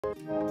Hello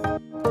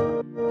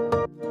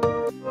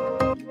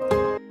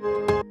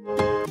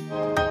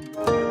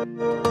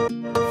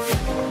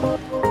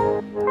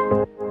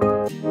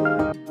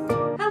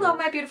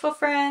my beautiful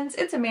friends,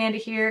 it's Amanda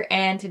here,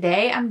 and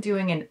today I'm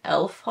doing an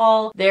e.l.f.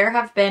 haul. There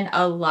have been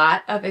a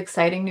lot of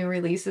exciting new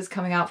releases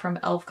coming out from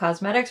e.l.f.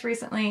 Cosmetics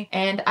recently,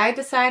 and I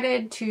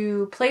decided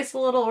to place a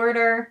little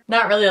order,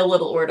 not really a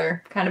little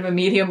order, kind of a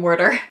medium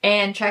order,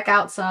 and check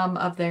out some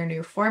of their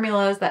new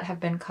formulas that have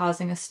been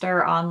causing a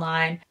stir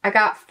online. I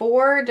got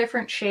 4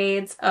 different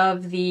shades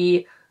of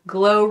the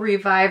Glow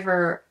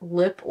Reviver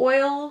lip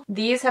oil.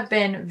 These have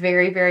been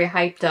very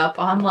hyped up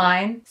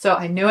online, so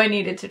I knew I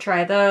needed to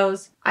try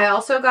those. I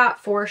also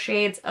got 4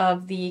 shades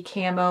of the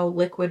Camo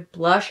liquid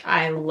blush.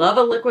 I love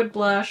a liquid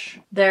blush.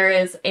 There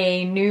is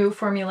a new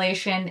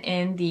formulation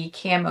in the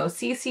Camo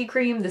CC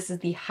cream. This is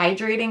the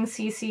Hydrating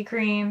CC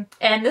cream.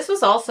 And this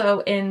was also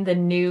in the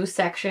new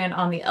section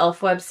on the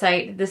e.l.f.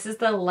 website. This is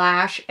the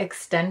Lash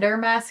Extender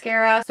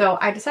Mascara. So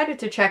I decided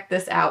to check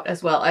this out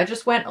as well. I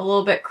just went a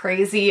little bit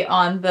crazy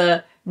on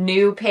the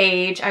new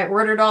page. I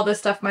ordered all this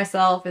stuff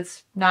myself.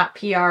 It's not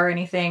PR or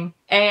anything.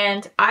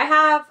 And I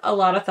have a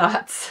lot of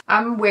thoughts.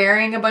 I'm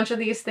wearing a bunch of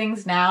these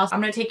things now. So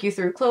I'm going to take you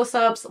through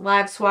close-ups,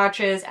 live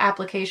swatches,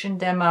 application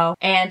demo,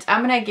 and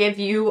I'm going to give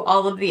you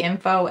all of the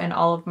info and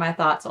all of my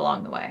thoughts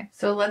along the way.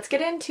 So let's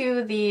get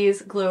into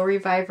these Glow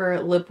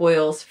Reviver lip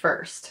oils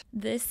first.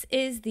 This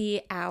is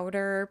the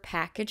outer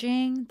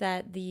packaging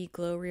that the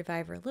Glow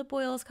Reviver lip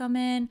oils come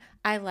in.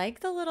 I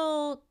like the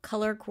little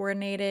color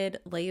coordinated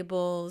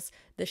labels,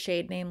 the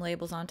shade name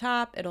labels on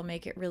top. It'll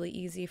make it really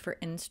easy for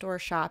in-store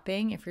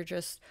shopping. If you're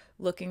just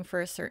looking for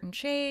a certain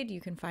shade,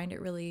 you can find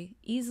it really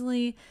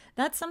easily.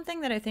 That's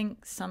something that I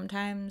think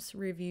sometimes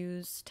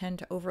reviews tend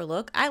to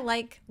overlook. I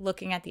like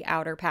looking at the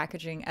outer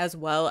packaging as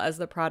well as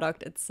the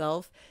product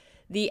itself.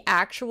 The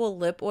actual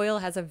lip oil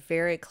has a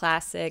very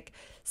classic,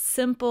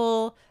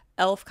 simple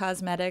e.l.f.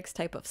 Cosmetics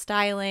type of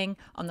styling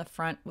on the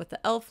front with the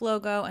e.l.f.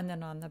 logo, and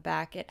then on the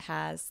back it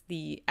has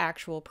the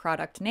actual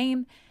product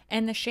name,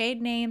 and the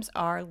shade names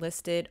are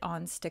listed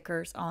on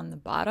stickers on the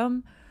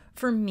bottom.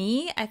 For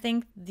me, I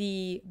think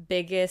the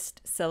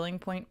biggest selling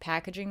point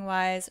packaging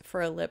wise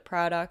for a lip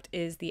product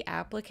is the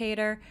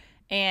applicator.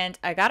 And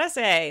I gotta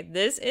say,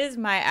 this is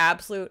my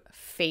absolute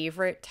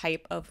favorite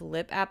type of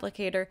lip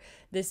applicator.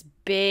 This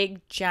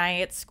big,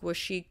 giant,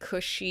 squishy,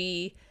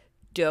 cushy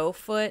doe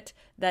foot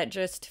that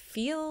just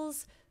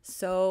feels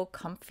so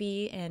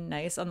comfy and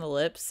nice on the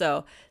lips.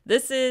 So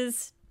this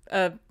is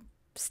a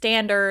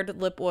standard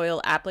lip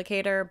oil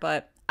applicator,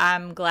 but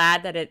I'm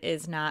glad that it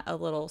is not a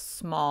little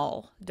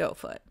small doe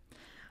foot.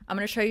 I'm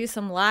going to show you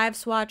some live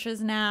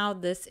swatches now.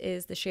 This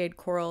is the shade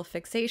Coral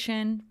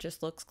Fixation,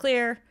 just looks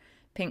clear.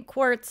 Pink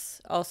Quartz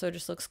also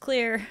just looks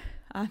clear.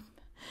 I'm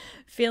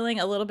feeling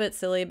a little bit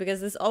silly because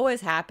this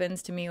always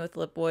happens to me with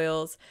lip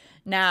oils.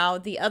 Now,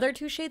 the other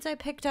 2 shades I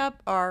picked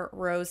up are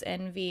Rose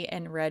Envy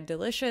and Red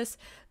Delicious.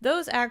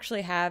 Those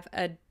actually have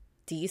a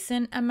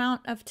decent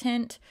amount of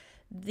tint.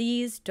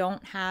 These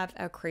don't have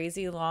a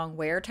crazy long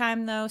wear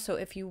time though, so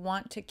if you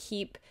want to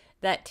keep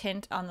that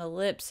tint on the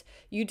lips,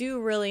 you do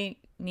really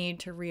need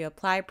to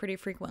reapply pretty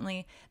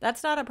frequently.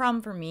 That's not a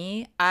problem for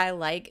me. I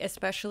like,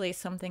 especially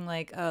something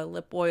like a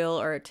lip oil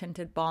or a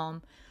tinted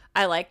balm,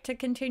 I like to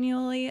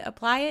continually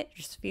apply it. It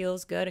just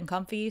feels good and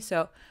comfy,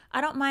 so I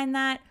don't mind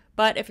that.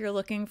 But if you're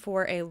looking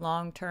for a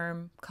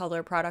long-term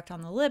color product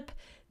on the lip,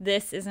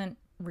 this isn't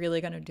really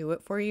going to do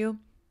it for you.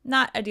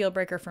 Not a deal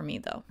breaker for me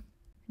though.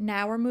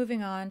 Now we're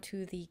moving on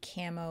to the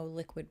Camo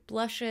liquid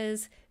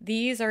blushes.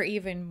 These are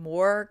even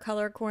more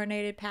color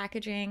coordinated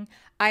packaging.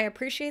 I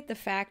appreciate the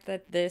fact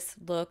that this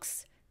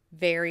looks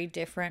very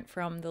different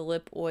from the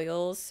lip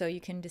oils, so you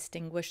can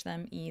distinguish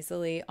them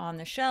easily on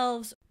the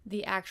shelves.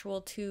 The actual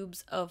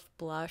tubes of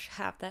blush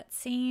have that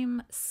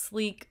same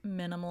sleek,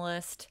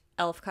 minimalist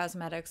e.l.f.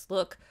 Cosmetics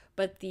look,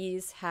 but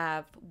these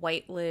have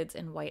white lids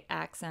and white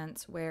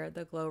accents where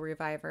the Glow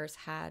Revivers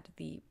had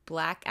the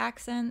black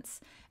accents.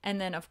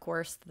 And then of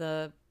course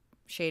the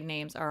shade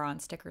names are on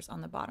stickers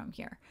on the bottom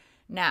here.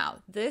 Now,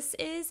 this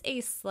is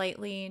a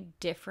slightly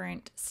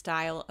different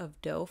style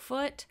of doe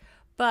foot,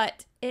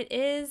 but it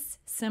is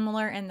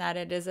similar in that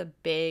it is a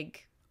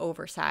big,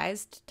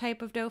 oversized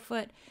type of doe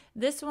foot.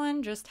 This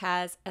one just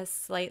has a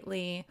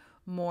slightly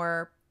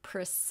more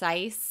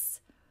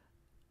precise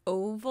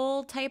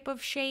oval type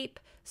of shape,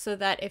 so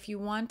that if you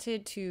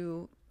wanted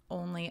to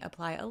only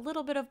apply a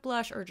little bit of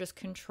blush or just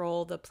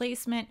control the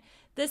placement,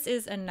 this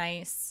is a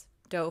nice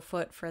doe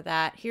foot for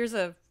that. Here's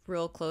a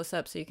real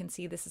close-up so you can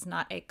see this is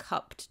not a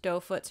cupped doe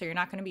foot, so you're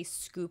not going to be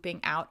scooping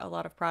out a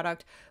lot of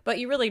product, but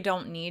you really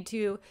don't need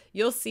to.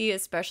 You'll see,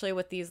 especially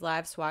with these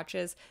live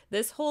swatches,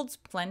 this holds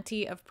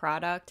plenty of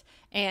product,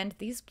 and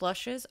these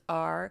blushes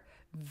are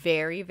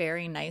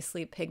very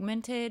nicely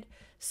pigmented,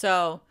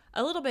 so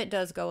a little bit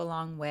does go a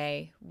long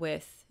way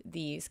with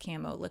these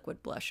Camo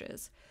liquid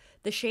blushes.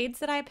 The shades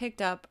that I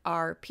picked up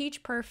are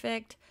Peach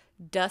Perfect,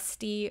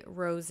 Dusty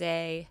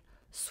Rosé,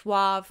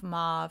 Suave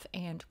Mauve,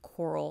 and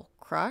Coral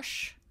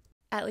Crush.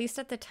 At least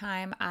at the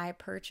time I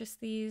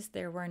purchased these,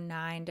 there were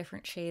 9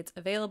 different shades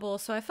available,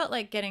 so I felt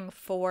like getting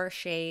 4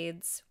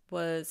 shades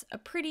was a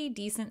pretty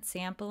decent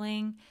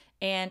sampling,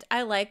 and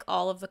I like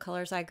all of the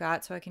colors I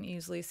got, so I can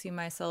easily see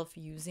myself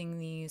using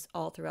these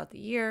all throughout the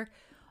year.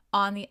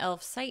 On the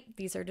e.l.f. site,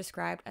 these are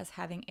described as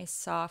having a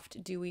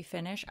soft, dewy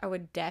finish. I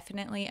would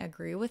definitely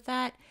agree with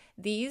that.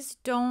 These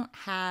don't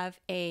have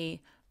a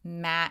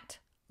matte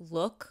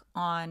look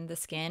on the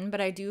skin,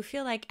 but I do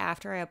feel like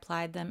after I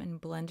applied them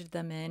and blended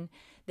them in,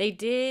 they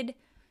did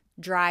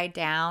dry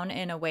down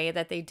in a way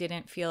that they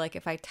didn't feel like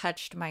if I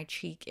touched my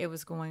cheek, it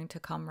was going to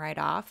come right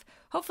off.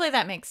 Hopefully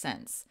that makes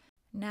sense.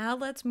 Now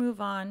let's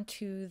move on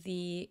to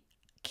the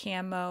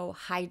Camo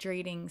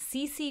Hydrating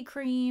CC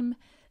Cream.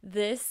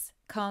 This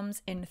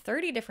comes in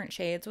 30 different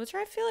shades, which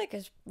I feel like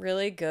is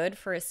really good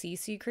for a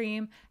CC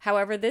cream.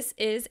 However, this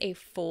is a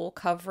full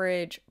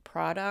coverage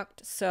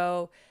product,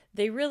 so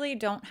they really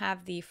don't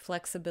have the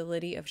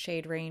flexibility of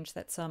shade range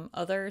that some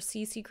other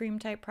CC cream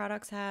type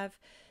products have.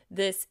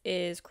 This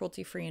is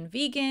cruelty-free and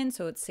vegan,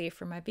 so it's safe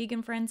for my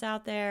vegan friends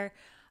out there.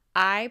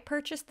 I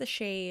purchased the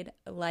shade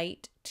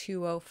Light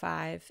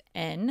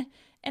 205N,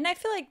 and I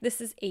feel like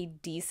this is a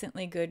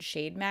decently good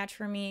shade match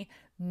for me.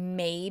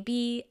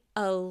 Maybe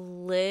a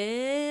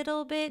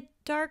little bit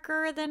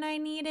darker than I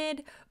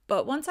needed,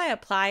 but once I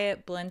apply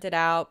it, blend it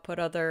out, put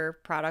other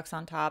products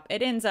on top,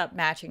 it ends up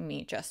matching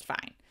me just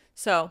fine.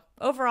 So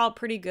overall,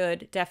 pretty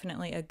good.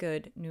 Definitely a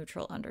good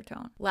neutral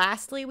undertone.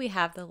 Lastly, we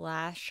have the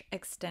Lash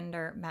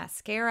Extender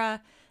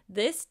Mascara.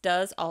 This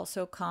does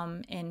also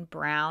come in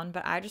brown,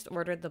 but I just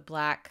ordered the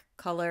black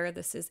color.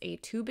 This is a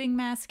tubing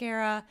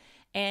mascara,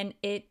 and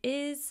it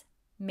is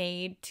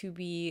made to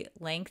be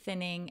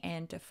lengthening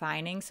and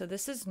defining. So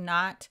this is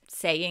not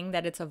saying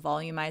that it's a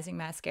volumizing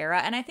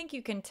mascara. And I think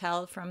you can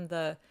tell from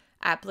the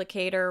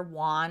applicator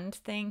wand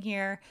thing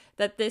here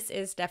that this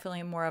is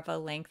definitely more of a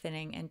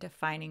lengthening and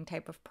defining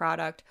type of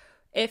product.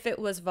 If it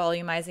was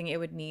volumizing, it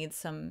would need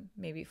some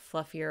maybe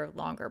fluffier,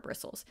 longer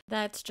bristles.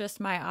 That's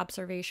just my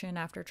observation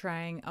after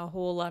trying a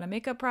whole lot of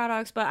makeup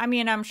products, but I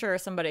mean, I'm sure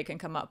somebody can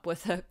come up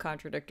with a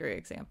contradictory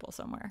example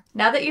somewhere.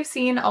 Now that you've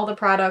seen all the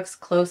products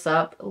close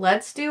up,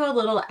 let's do a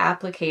little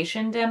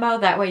application demo.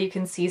 That way you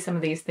can see some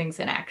of these things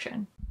in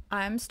action.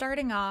 I'm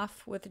starting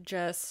off with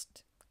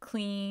just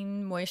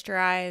clean,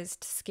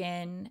 moisturized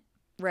skin,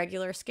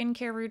 regular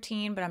skincare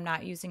routine, but I'm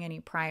not using any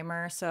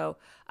primer. So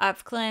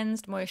I've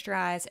cleansed,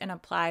 moisturized, and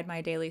applied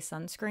my daily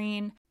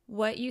sunscreen.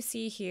 What you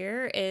see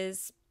here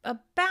is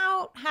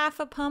about half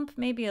a pump,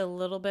 maybe a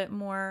little bit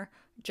more,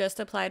 just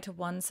applied to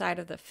one side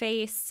of the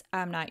face.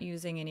 I'm not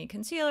using any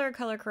concealer,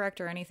 color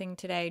corrector, or anything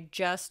today.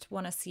 Just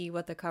want to see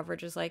what the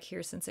coverage is like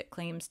here since it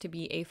claims to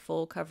be a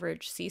full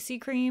coverage CC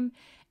cream.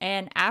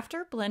 And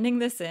after blending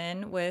this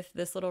in with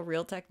this little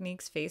Real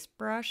Techniques face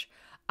brush,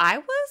 I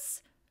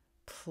was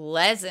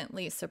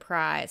pleasantly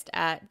surprised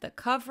at the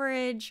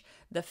coverage,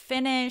 the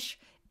finish.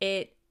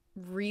 It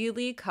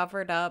really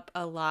covered up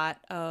a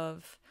lot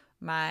of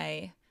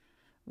my,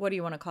 what do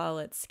you want to call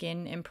it,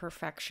 skin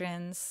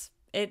imperfections.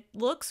 It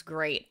looks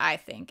great, I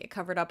think. It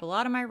covered up a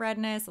lot of my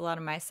redness, a lot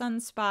of my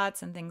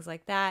sunspots and things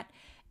like that.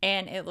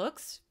 And it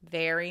looks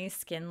very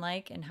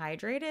skin-like and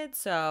hydrated.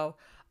 So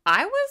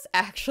I was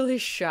actually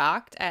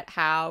shocked at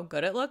how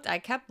good it looked. I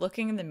kept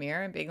looking in the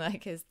mirror and being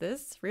like, is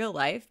this real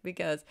life?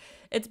 Because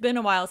it's been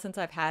a while since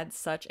I've had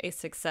such a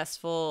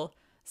successful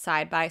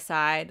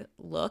side-by-side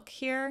look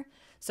here.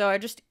 So I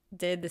just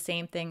did the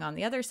same thing on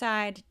the other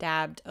side,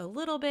 dabbed a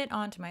little bit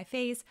onto my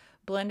face,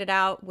 blended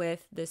out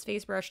with this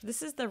face brush.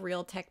 This is the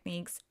Real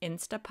Techniques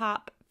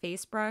Instapop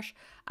face brush.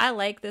 I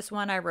like this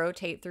one. I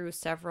rotate through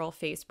several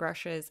face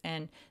brushes,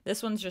 and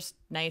this one's just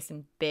nice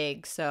and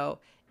big, so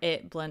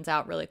it blends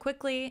out really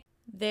quickly.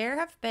 There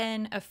have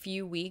been a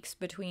few weeks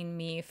between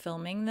me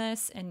filming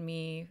this and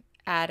me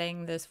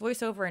adding this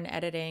voiceover and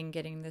editing,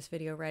 getting this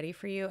video ready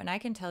for you, and I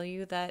can tell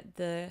you that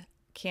the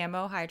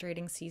Camo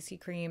Hydrating CC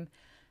Cream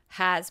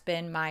has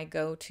been my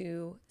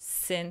go-to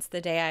since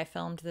the day I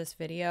filmed this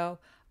video.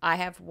 I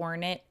have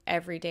worn it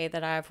every day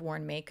that I've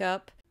worn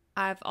makeup.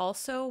 I've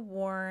also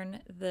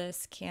worn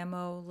this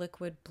Camo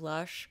liquid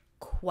blush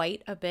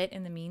quite a bit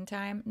in the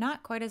meantime.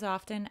 Not quite as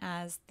often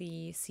as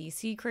the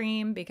CC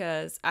cream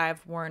because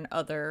I've worn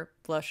other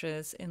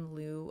blushes in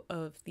lieu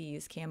of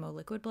these Camo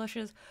liquid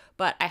blushes,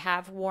 but I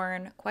have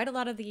worn quite a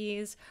lot of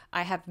these.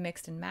 I have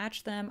mixed and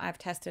matched them. I've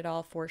tested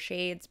all 4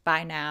 shades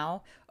by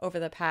now over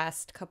the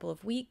past couple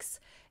of weeks,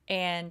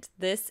 and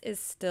this is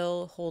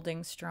still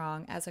holding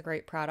strong as a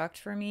great product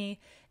for me.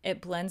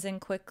 It blends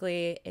in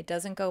quickly, it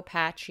doesn't go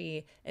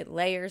patchy, it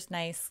layers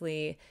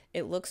nicely,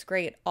 it looks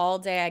great all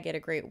day. I get a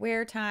great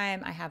wear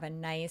time, I have a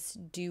nice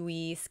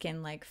dewy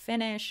skin-like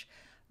finish.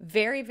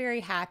 Very, very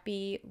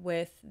happy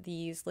with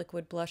these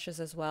liquid blushes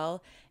as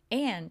well.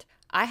 And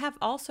I have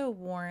also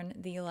worn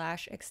the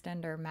Lash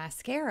Extender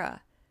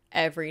Mascara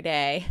every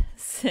day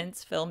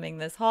since filming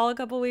this haul a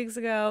couple weeks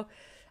ago.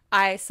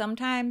 I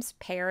sometimes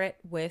pair it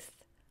with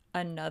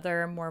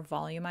another more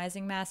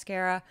volumizing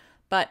mascara,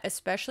 but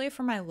especially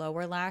for my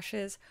lower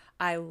lashes,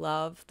 I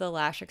love the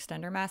Lash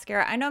Extender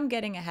Mascara. I know I'm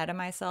getting ahead of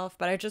myself,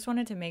 but I just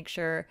wanted to make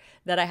sure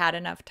that I had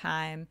enough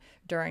time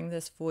during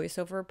this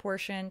voiceover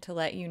portion to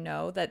let you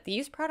know that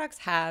these products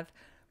have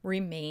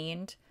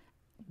remained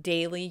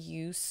daily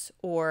use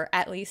or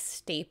at least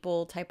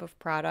staple type of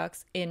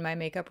products in my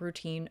makeup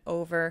routine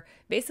over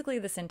basically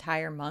this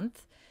entire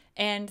month.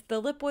 And the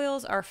lip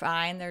oils are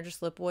fine. They're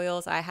just lip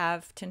oils. I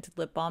have tinted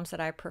lip balms that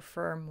I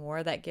prefer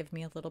more that give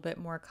me a little bit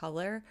more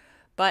color.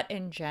 But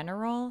in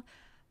general,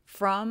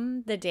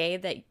 from the day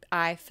that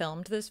I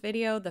filmed this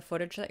video, the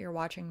footage that you're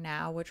watching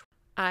now, which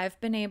I've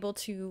been able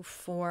to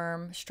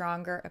form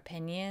stronger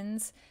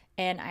opinions.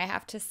 And I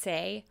have to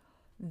say,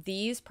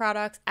 these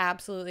products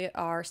absolutely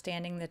are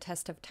standing the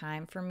test of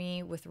time for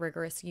me with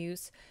rigorous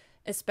use.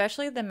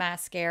 Especially the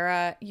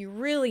mascara, you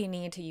really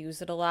need to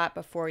use it a lot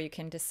before you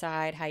can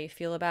decide how you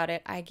feel about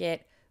it. I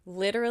get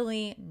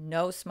literally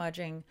no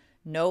smudging,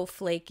 no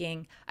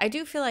flaking. I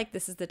do feel like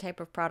this is the type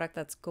of product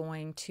that's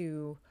going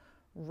to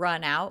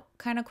run out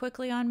kind of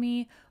quickly on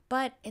me,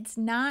 but it's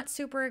not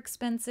super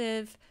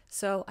expensive,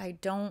 so I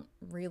don't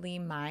really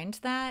mind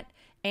that.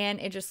 And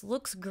it just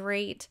looks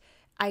great.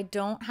 I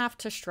don't have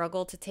to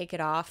struggle to take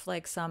it off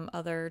like some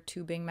other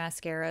tubing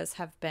mascaras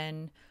have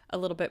been a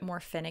little bit more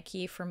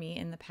finicky for me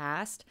in the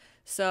past.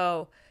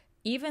 So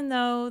even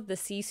though the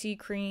CC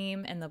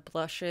cream and the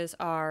blushes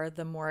are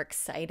the more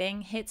exciting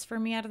hits for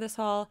me out of this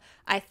haul,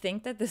 I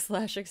think that this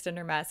Lash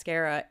Extender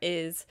Mascara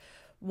is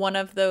one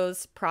of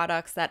those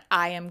products that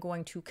I am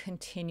going to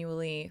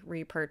continually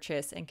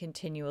repurchase and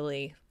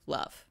continually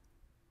love.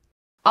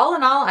 All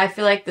in all, I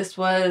feel like this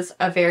was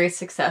a very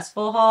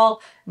successful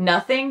haul.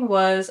 Nothing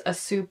was a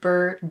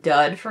super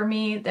dud for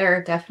me. There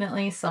are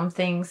definitely some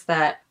things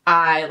that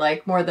I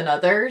like more than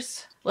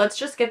others. Let's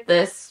just get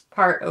this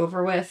part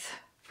over with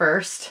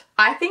first.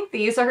 I think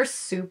these are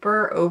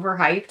super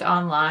overhyped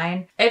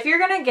online. If you're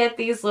gonna get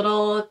these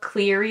little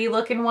cleary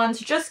looking ones,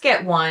 just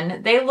get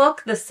one. They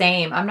look the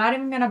same. I'm not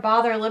even gonna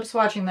bother lip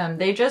swatching them.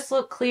 They just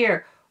look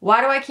clear.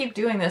 Why do I keep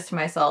doing this to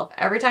myself?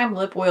 Every time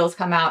lip oils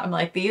come out, I'm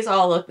like, these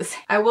all look the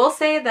same. I will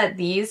say that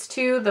these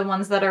two, the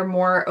ones that are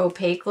more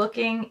opaque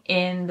looking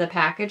in the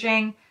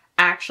packaging,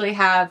 actually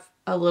have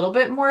a little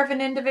bit more of an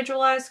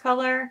individualized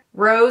color.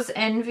 Rose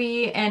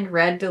Envy and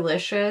Red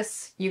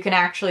Delicious, you can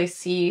actually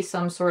see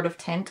some sort of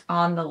tint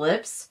on the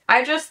lips.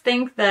 I just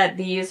think that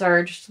these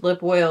are just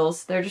lip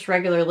oils. They're just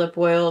regular lip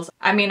oils.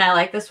 I mean, I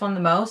like this one the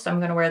most.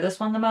 I'm gonna wear this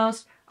one the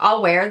most.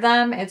 I'll wear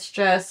them. It's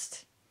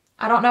just,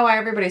 I don't know why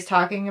everybody's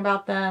talking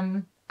about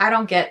them. I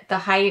don't get the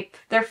hype.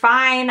 They're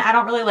fine. I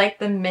don't really like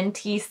the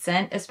minty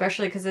scent,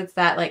 especially because it's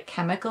that like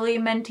chemically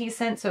minty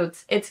scent. So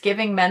it's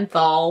giving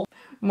menthol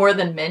more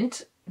than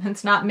mint.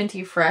 It's not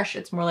minty fresh.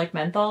 It's more like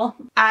menthol.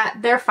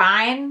 They're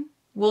fine.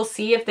 We'll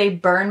see if they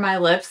burn my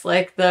lips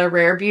like the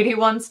Rare Beauty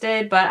ones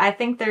did, but I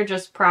think they're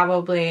just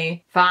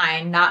probably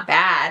fine, not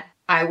bad.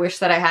 I wish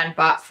that I hadn't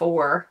bought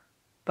 4,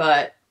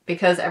 but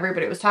because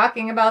everybody was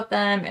talking about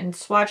them and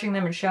swatching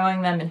them and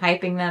showing them and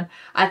hyping them,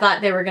 I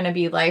thought they were going to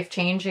be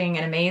life-changing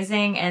and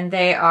amazing, and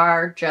they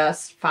are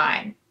just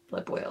fine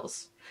lip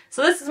oils.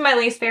 So this is my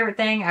least favorite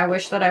thing. I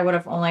wish that I would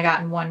have only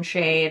gotten one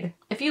shade.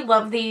 If you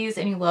love these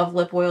and you love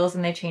lip oils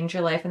and they change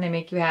your life and they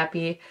make you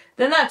happy,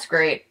 then that's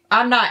great.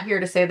 I'm not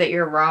here to say that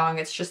you're wrong.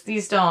 It's just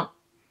these don't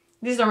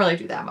really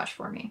do that much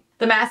for me.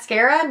 The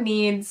mascara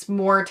needs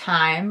more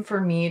time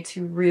for me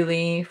to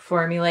really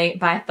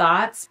formulate my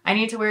thoughts. I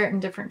need to wear it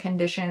in different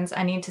conditions.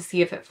 I need to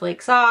see if it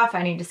flakes off.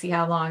 I need to see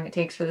how long it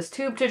takes for this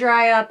tube to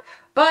dry up.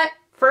 But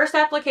first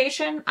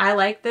application, I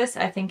like this.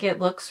 I think it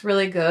looks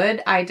really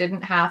good. I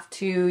didn't have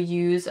to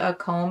use a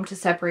comb to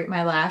separate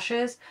my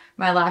lashes.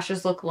 My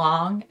lashes look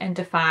long and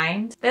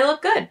defined. They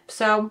look good.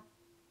 So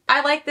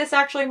I like this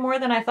actually more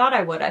than I thought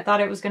I would. I thought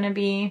it was going to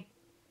be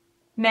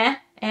meh,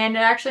 and it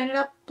actually ended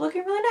up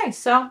looking really nice.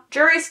 So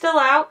jury's still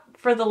out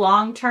for the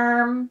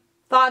long-term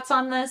thoughts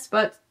on this,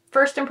 but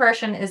first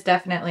impression is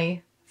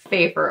definitely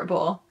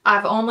favorable.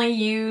 I've only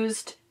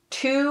used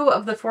 2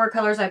 of the 4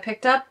 colors I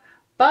picked up,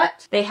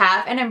 but they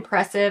have an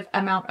impressive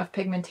amount of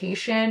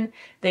pigmentation.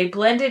 They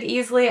blended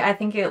easily. I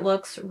think it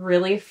looks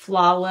really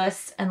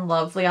flawless and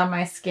lovely on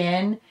my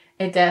skin.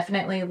 It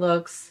definitely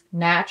looks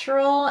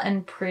natural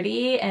and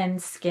pretty and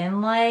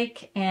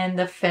skin-like, and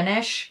the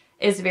finish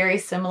is very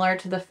similar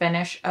to the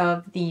finish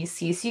of the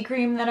CC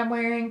cream that I'm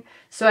wearing.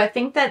 So I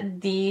think that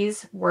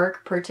these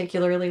work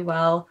particularly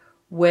well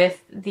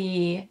with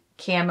the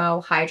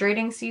Camo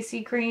Hydrating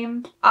CC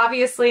cream.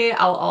 Obviously,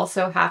 I'll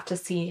also have to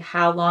see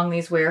how long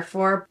these wear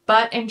for,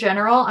 but in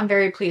general, I'm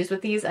very pleased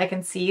with these. I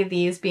can see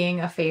these being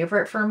a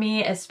favorite for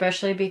me,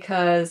 especially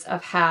because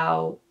of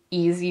how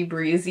easy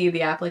breezy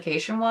the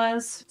application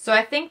was. So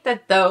I think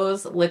that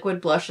those liquid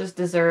blushes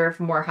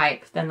deserve more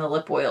hype than the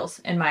lip oils,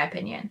 in my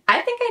opinion.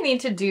 I think I need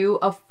to do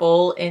a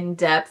full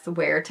in-depth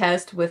wear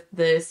test with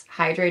this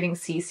hydrating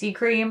CC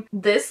cream.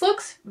 This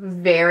looks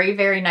very,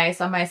 very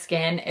nice on my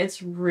skin.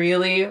 It's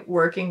really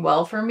working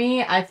well for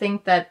me. I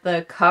think that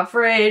the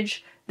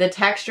coverage, The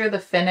texture, the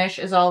finish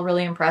is all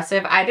really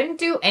impressive. I didn't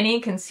do any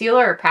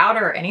concealer or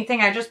powder or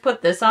anything. I just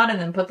put this on and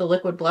then put the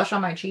liquid blush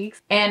on my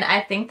cheeks. And I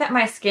think that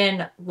my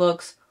skin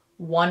looks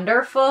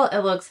wonderful. It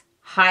looks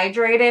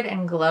hydrated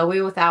and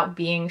glowy without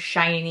being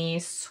shiny,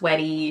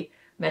 sweaty,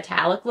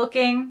 metallic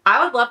looking.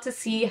 I would love to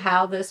see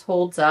how this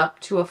holds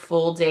up to a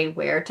full day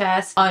wear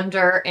test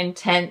under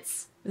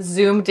intense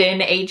zoomed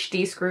in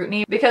HD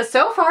scrutiny, because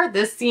so far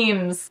this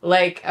seems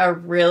like a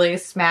really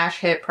smash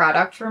hit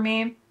product for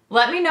me.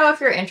 Let me know if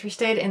you're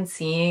interested in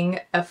seeing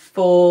a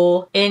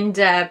full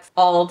in-depth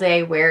all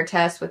day wear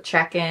test with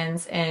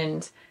check-ins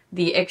and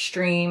the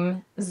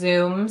extreme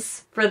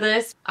zooms for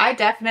this. I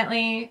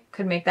definitely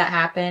could make that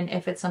happen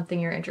if it's something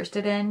you're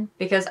interested in,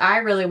 because I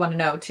really want to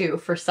know too,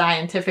 for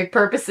scientific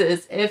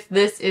purposes, if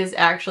this is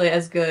actually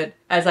as good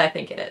as I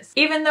think it is.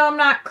 Even though I'm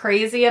not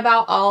crazy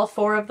about all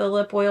 4 of the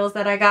lip oils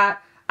that I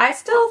got, I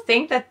still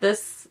think that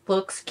this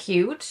looks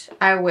cute.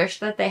 I wish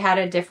that they had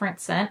a different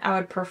scent. I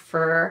would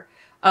prefer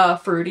a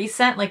fruity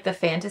scent like the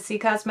Fantasy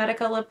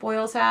Cosmetica lip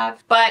oils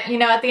have. But, you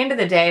know, at the end of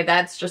the day,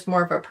 that's just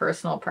more of a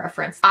personal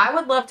preference. I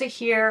would love to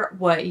hear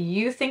what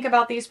you think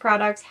about these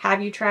products. Have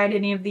you tried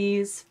any of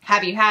these?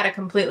 Have you had a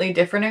completely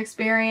different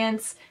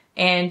experience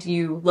and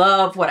you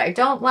love what I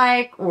don't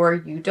like, or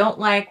you don't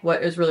like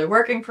what is really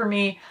working for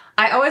me?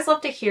 I always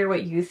love to hear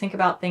what you think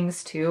about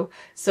things too.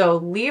 So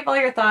leave all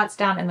your thoughts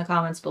down in the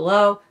comments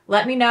below.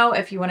 Let me know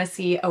if you want to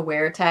see a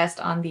wear test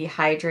on the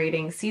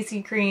Hydrating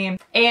CC Cream.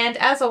 And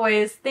as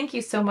always, thank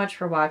you so much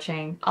for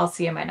watching. I'll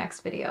see you in my next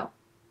video.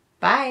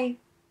 Bye.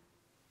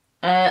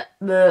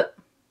 Let's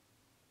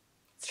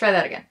try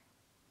that again.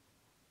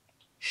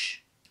 Shh.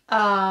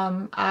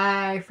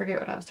 I forget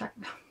what I was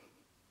talking about.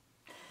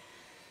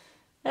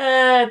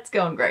 It's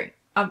going great.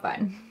 I'm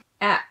fine.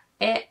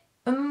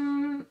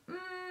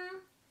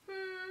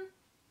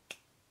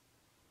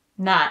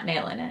 Not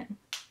nailing it.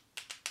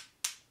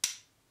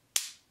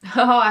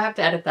 Oh, I have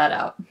to edit that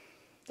out.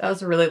 That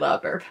was a really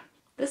loud burp.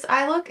 This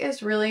eye look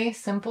is really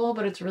simple,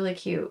 but it's really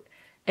cute.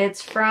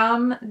 It's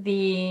from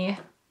the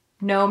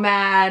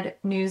Nomad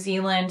New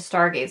Zealand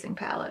Stargazing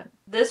palette.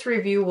 This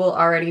review will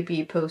already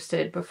be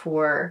posted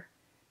before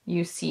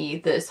you see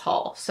this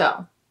haul,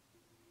 so.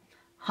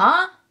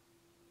 Huh?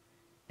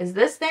 Is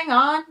this thing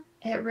on?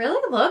 It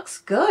really looks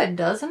good,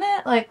 doesn't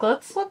it? Like,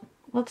 let's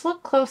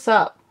look close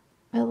up.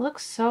 It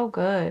looks so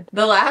good.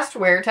 The last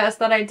wear test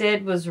that I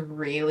did was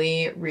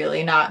really,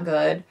 really not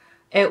good.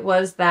 It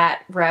was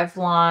that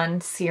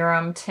Revlon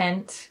serum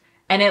tint,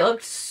 and it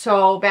looked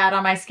so bad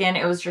on my skin.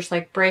 It was just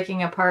like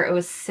breaking apart. It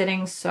was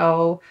sitting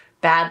so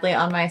badly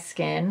on my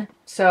skin.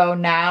 So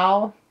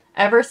now,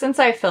 ever since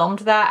I filmed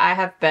that, I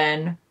have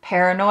been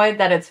paranoid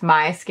that it's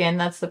my skin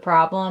that's the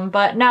problem,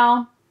 but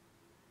no,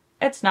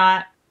 it's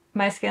not.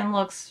 My skin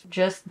looks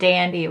just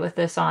dandy with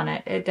this on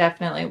it. It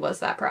definitely was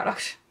that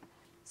product.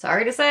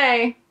 Sorry to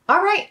say.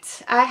 All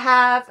right, I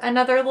have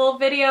another little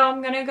video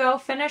I'm gonna go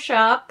finish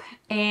up,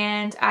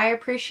 and I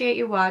appreciate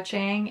you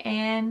watching,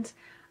 and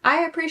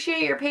I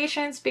appreciate your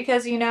patience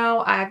because, you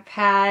know, I've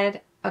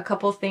had a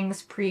couple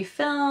things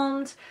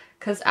pre-filmed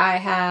because I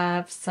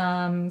have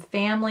some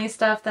family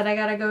stuff that I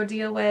gotta go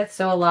deal with.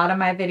 So a lot of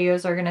my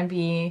videos are gonna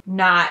be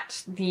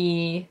not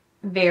the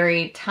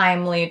very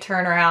timely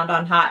turnaround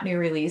on hot new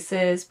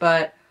releases,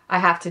 but I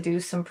have to do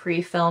some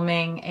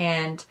pre-filming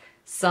and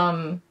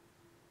some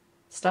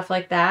stuff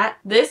like that.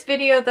 This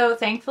video though,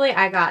 thankfully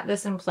I got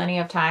this in plenty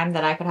of time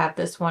that I could have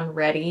this one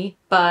ready.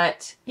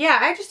 But yeah,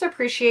 I just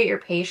appreciate your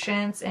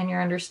patience and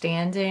your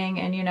understanding,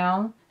 and you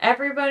know,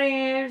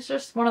 everybody is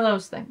just one of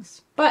those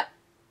things. But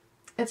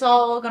it's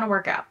all gonna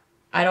work out.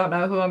 I don't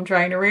know who I'm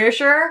trying to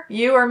reassure,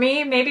 you or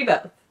me, maybe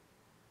both.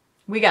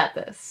 We got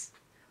this.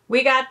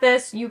 We got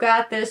this, you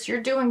got this,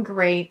 you're doing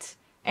great,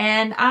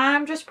 and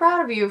I'm just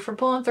proud of you for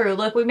pulling through.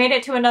 Look, we made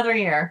it to another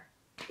year.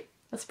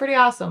 That's pretty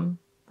awesome.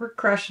 We're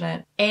crushing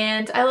it.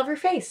 And I love your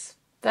face.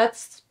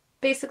 That's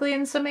basically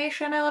in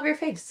summation, I love your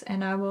face,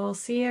 and I will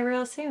see you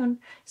real soon.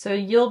 So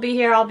you'll be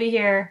here, I'll be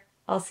here.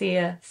 I'll see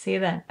you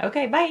then.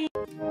 Okay, bye.